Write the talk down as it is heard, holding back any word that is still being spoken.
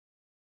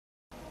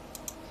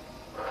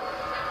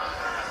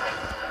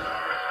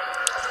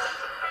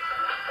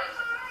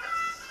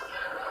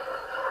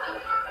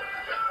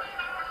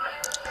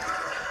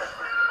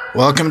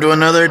Welcome to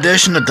another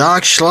edition of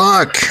Doc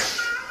Schlock,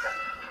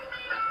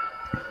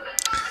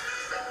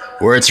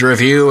 where it's a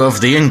review of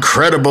the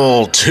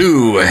incredible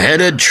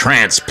two-headed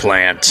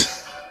transplant.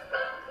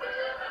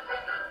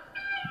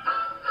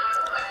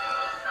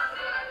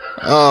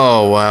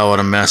 Oh, wow, what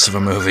a mess of a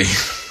movie.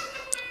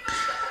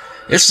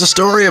 It's the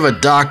story of a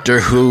doctor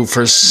who,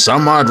 for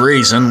some odd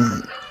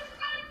reason,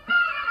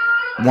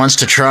 wants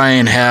to try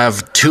and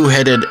have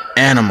two-headed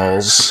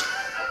animals.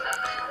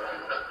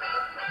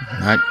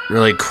 Not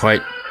really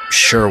quite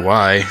sure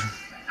why,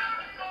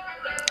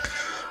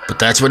 but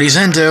that's what he's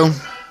into.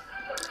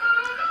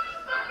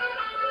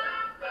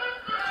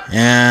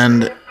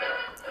 And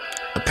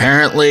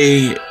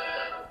apparently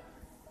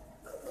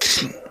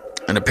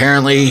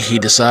he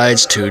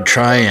decides to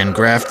try and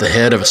graft the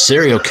head of a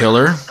serial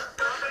killer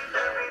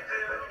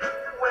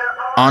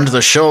onto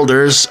the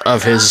shoulders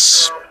of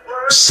his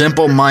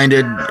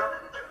simple-minded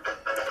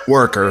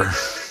worker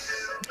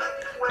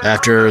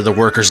after the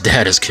worker's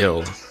dad is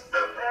killed.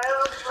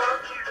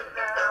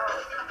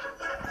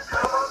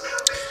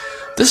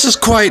 This is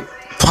quite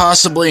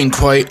possibly and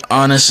quite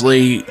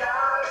honestly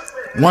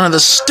one of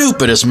the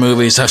stupidest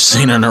movies I've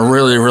seen in a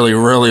really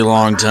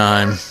long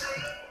time.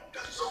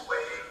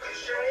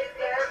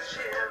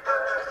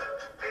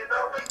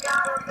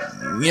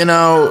 You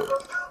know,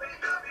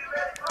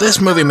 this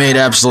movie made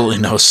absolutely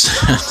no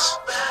sense.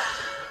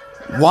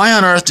 Why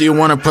on earth do you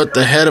want to put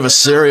the head of a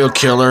serial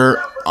killer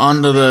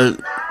onto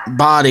the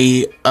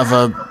body of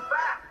a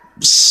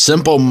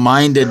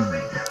simple-minded...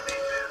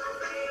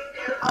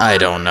 I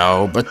don't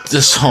know, but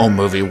this whole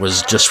movie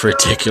was just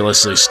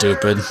ridiculously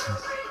stupid.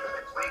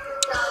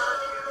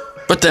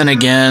 But then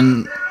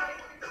again,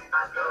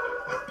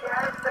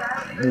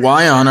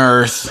 why on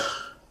earth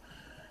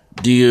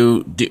do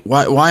you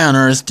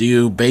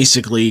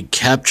basically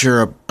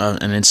capture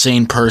an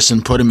insane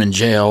person, put him in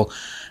jail,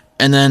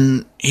 and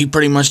then he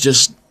pretty much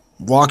just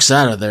walks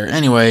out of there?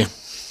 Anyway,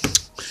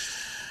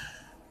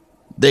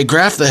 they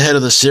graft the head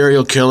of the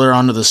serial killer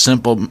onto the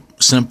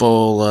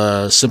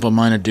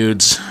simple-minded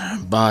dude's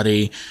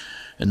body,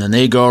 and then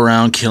they go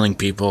around killing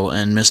people,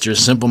 and Mr.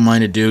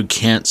 Simple-Minded Dude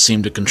can't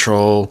seem to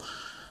control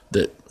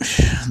the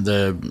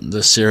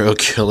serial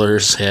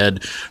killer's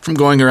head from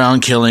going around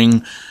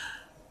killing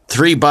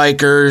 3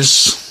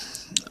 bikers,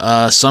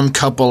 some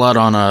couple out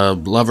on a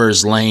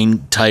lover's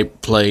lane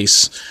type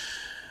place,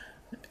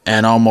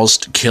 and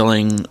almost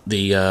killing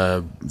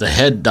the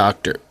head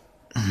doctor.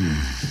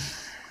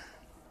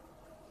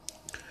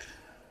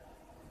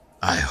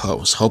 I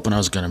was hoping I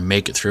was going to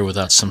make it through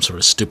without some sort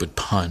of stupid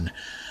pun.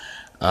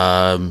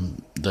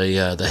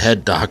 The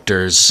head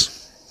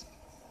doctor's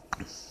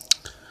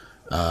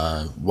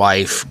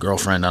wife,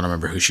 girlfriend, I don't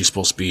remember who she's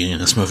supposed to be in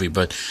this movie,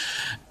 but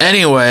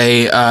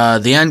anyway,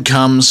 the end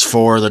comes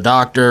for the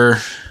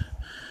doctor's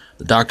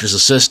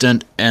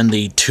assistant, and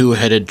the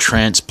two-headed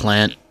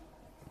transplant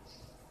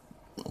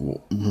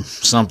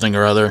something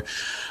or other,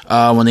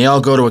 when they all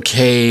go to a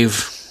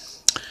cave,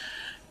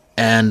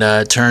 and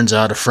it turns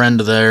out a friend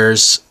of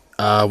theirs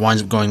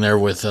winds up going there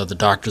with the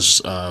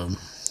doctor's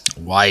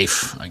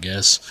wife, I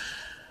guess.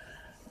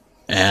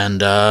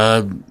 And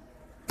then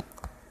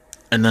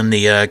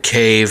the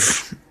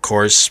cave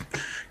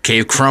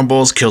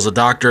crumbles, kills the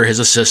doctor, his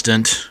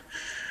assistant,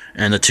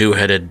 and the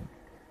two-headed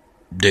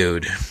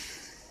dude.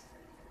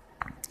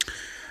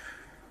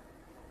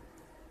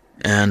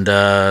 And,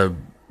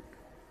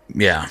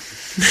 yeah.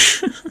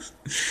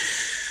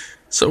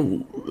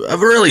 So, a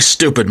really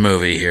stupid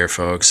movie here,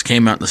 folks.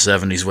 Came out in the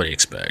 70s, what do you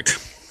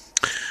expect?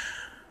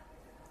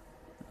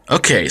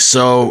 Okay,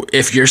 so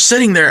if you're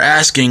sitting there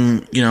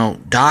asking,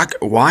 Doc,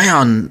 why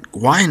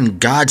in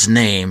God's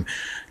name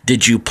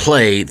did you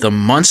play the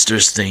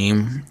Munsters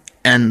theme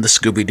and the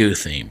Scooby-Doo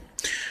theme?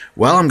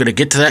 Well, I'm going to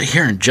get to that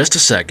here in just a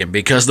second,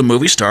 because the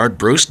movie starred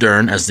Bruce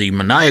Dern as the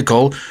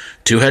maniacal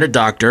two-headed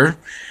doctor,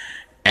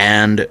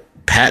 and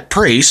Pat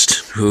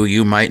Priest, who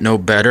you might know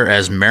better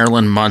as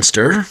Marilyn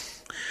Munster,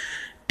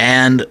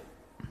 and,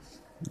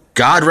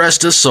 God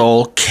rest his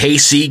soul,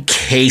 Casey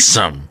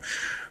Kasem,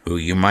 who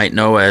you might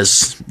know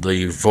as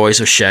the voice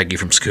of Shaggy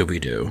from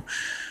Scooby-Doo.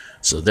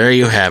 So there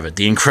you have it,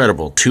 the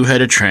incredible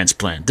two-headed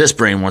transplant. This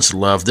brain wants to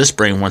love, this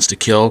brain wants to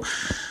kill.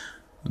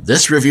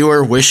 This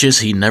reviewer wishes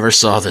he never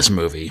saw this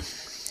movie.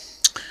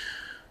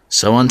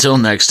 So until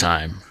next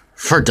time,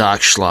 for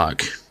Doc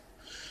Schlock,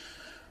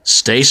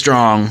 stay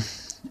strong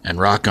and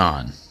rock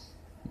on.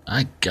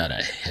 I got a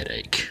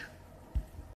headache.